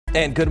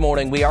And good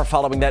morning. We are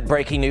following that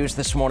breaking news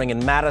this morning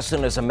in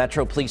Madison as a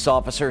Metro police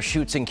officer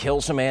shoots and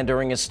kills a man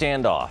during a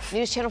standoff.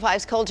 News Channel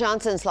 5's Cole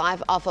Johnson's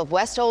live off of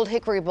West Old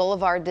Hickory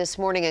Boulevard this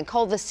morning. And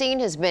Cole, the scene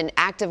has been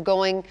active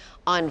going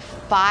on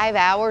 5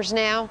 hours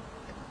now.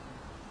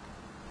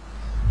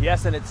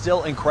 Yes, and it's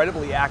still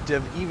incredibly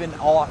active even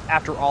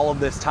after all of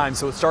this time.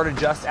 So it started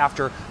just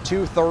after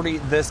 2:30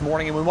 this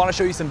morning, and we want to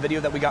show you some video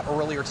that we got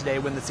earlier today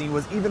when the scene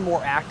was even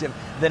more active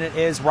than it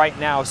is right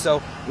now.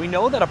 So we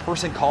know that a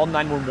person called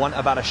 911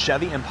 about a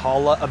Chevy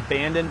Impala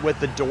abandoned with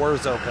the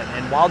doors open,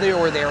 and while they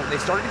were there, they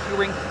started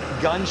hearing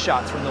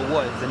gunshots from the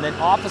woods, and then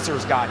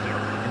officers got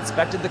here,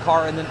 inspected the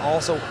car, and then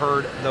also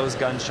heard those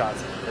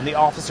gunshots. And the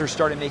officers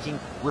started making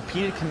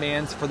repeated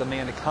commands for the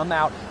man to come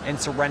out and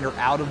surrender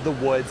out of the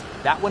woods.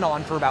 That went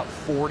on for about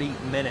 40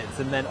 minutes.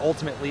 And then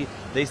ultimately,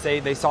 they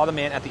say they saw the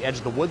man at the edge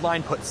of the wood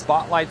line, put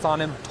spotlights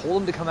on him,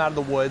 told him to come out of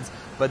the woods,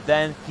 but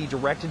then he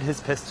directed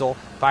his pistol,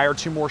 fired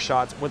 2 more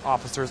shots with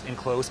officers in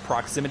close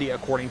proximity,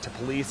 according to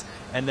police.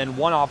 And then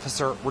one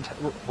officer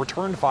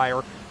returned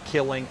fire,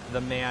 killing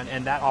the man.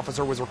 And that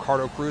officer was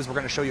Ricardo Cruz. We're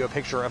going to show you a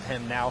picture of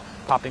him now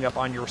popping up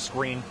on your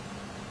screen.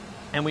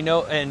 And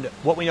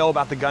what we know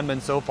about the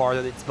gunman so far,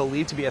 that it's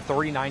believed to be a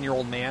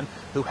 39-year-old man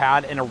who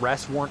had an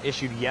arrest warrant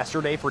issued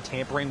yesterday for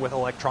tampering with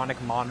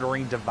electronic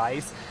monitoring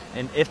device.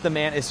 And if the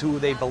man is who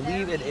they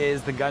believe it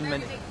is, the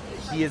gunman,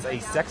 he is a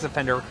sex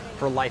offender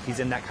for life. He's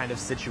in that kind of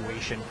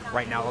situation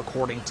right now,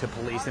 according to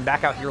police. And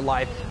back out here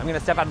live, I'm going to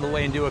step out of the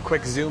way and do a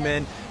quick zoom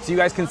in so you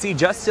guys can see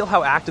just still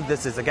how active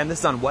this is. Again, this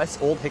is on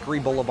West Old Hickory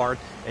Boulevard,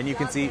 and you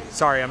can see,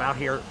 sorry, I'm out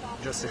here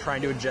just to try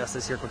and do adjust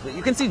this here quickly.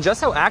 You can see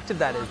just how active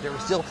that is. There are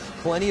still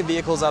plenty of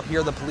vehicles up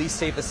here. The police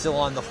tape is still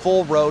on. The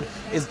full road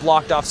is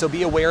blocked off, so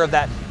be aware of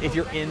that if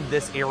you're in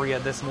this area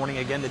this morning.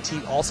 Again,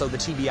 also the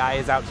TBI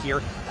is out here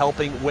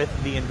helping with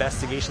the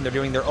investigation. They're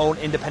doing their own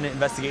independent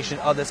investigation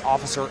of this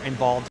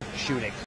officer-involved shooting.